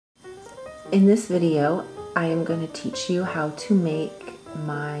In this video, I am going to teach you how to make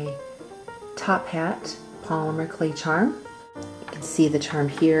my top hat polymer clay charm. You can see the charm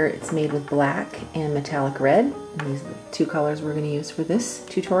here. It's made with black and metallic red. And these are the two colors we're going to use for this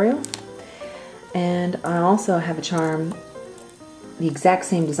tutorial. And I also have a charm, the exact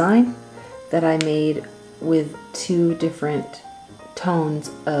same design, that I made with two different tones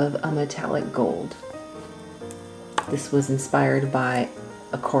of a metallic gold. This was inspired by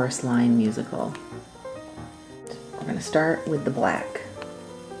a chorus line musical. We're going to start with the black.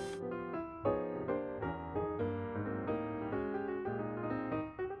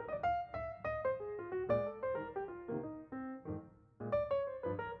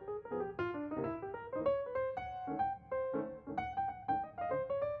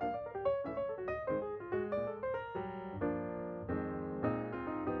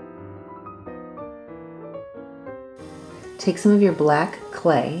 Take some of your black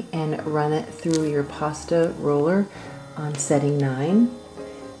clay and run it through your pasta roller on setting 9.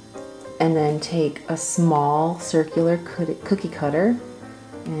 And then take a small circular cookie cutter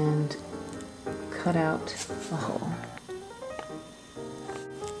and cut out a hole.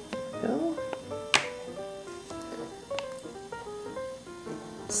 There we go.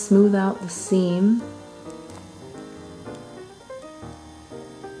 Smooth out the seam.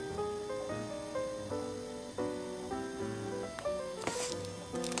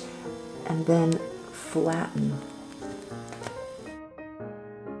 And then flatten.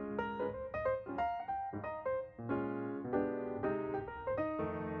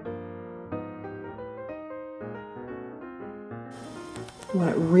 You want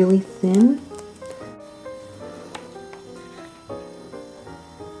it really thin.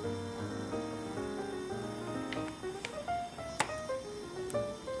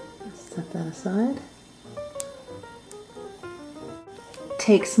 Set that aside.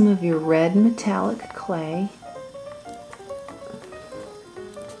 Take some of your red metallic clay,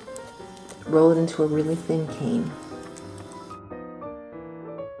 roll it into a really thin cane.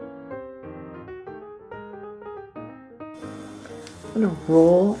 I'm going to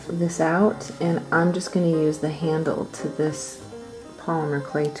roll this out, and I'm just going to use the handle to this polymer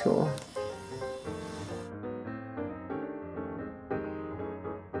clay tool.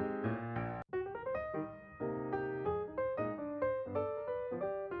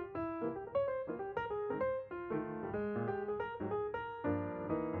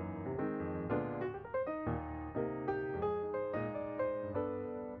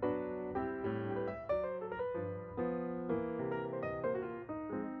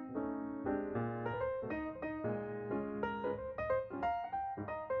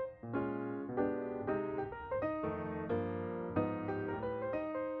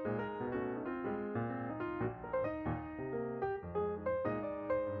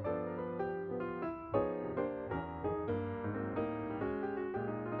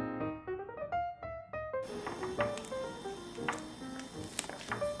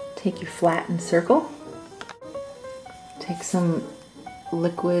 Take your flattened circle, take some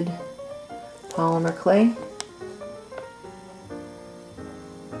liquid polymer clay,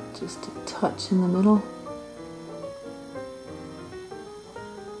 just a touch in the middle,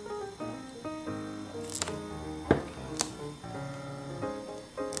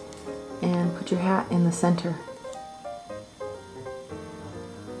 and put your hat in the center.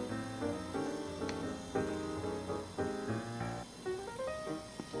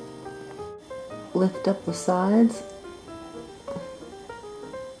 Lift up the sides.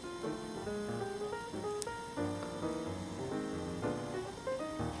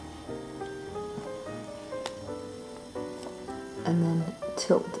 And then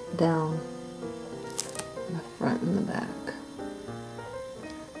tilt down in the front and the back.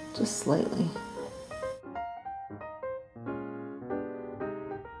 Just slightly.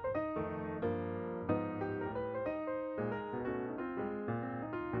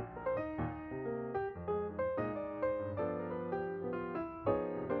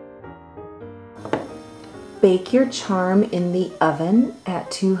 Bake your charm in the oven at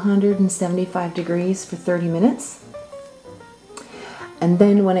 275 degrees for 30 minutes. And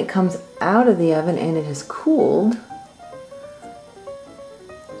then when it comes out of the oven and it has cooled,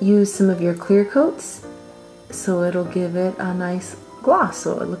 use some of your clear coats so it'll give it a nice gloss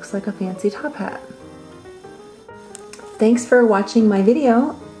so it looks like a fancy top hat. Thanks for watching my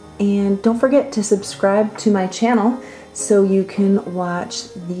video, and don't forget to subscribe to my channel so you can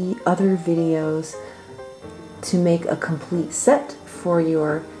watch the other videos to make a complete set for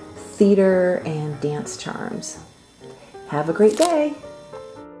your theater and dance charms. Have a great day!